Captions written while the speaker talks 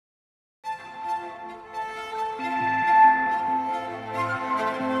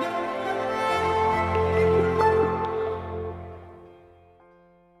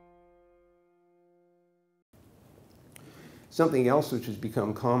Something else which has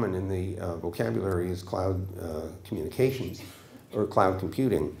become common in the vocabulary is cloud communications or cloud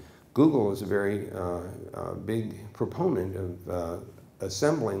computing. Google is a very big proponent of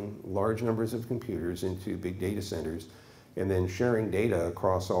assembling large numbers of computers into big data centers and then sharing data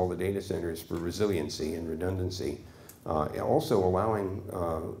across all the data centers for resiliency and redundancy. Also allowing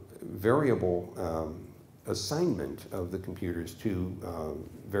variable assignment of the computers to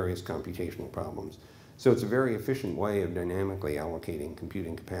various computational problems. So it's a very efficient way of dynamically allocating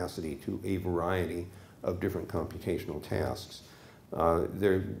computing capacity to a variety of different computational tasks.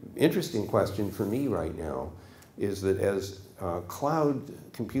 The interesting question for me right now is that as cloud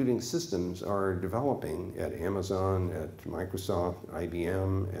computing systems are developing at Amazon, at Microsoft,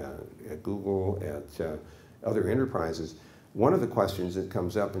 IBM, at Google, at other enterprises, one of the questions that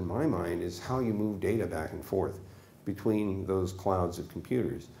comes up in my mind is how you move data back and forth between those clouds of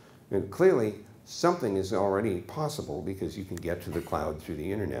computers. And clearly, something is already possible because you can get to the cloud through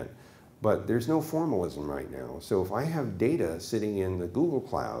the internet, but there's no formalism right now. So if I have data sitting in the Google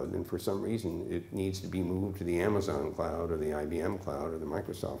cloud and for some reason it needs to be moved to the Amazon cloud or the IBM cloud or the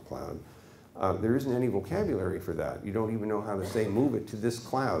Microsoft cloud, there isn't any vocabulary for that. You don't even know how to say move it to this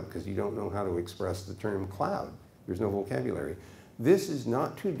cloud because you don't know how to express the term cloud. There's no vocabulary. This is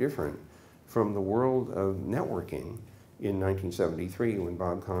not too different from the world of networking in 1973 when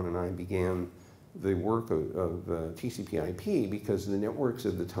Bob Kahn and I began the work of TCP/IP, because the networks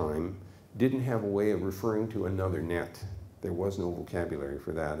of the time didn't have a way of referring to another net. There was no vocabulary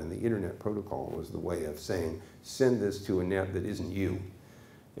for that, and the internet protocol was the way of saying, send this to a net that isn't you.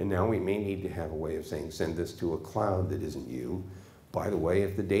 And now we may need to have a way of saying, send this to a cloud that isn't you. By the way,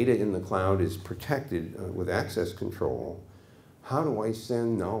 if the data in the cloud is protected with access control, how do I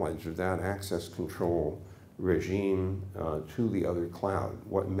send knowledge of that access control regime to the other cloud?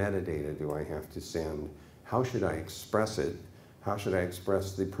 What metadata do I have to send? How should I express it? How should I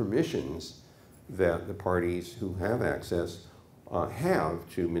express the permissions that the parties who have access have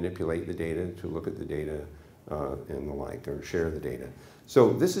to manipulate the data, to look at the data and the like, or share the data?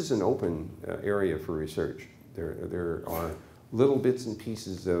 So this is an open area for research. There are little bits and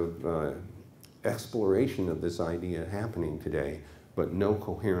pieces of exploration of this idea happening today, but no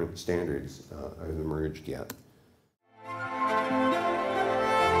coherent standards have emerged yet.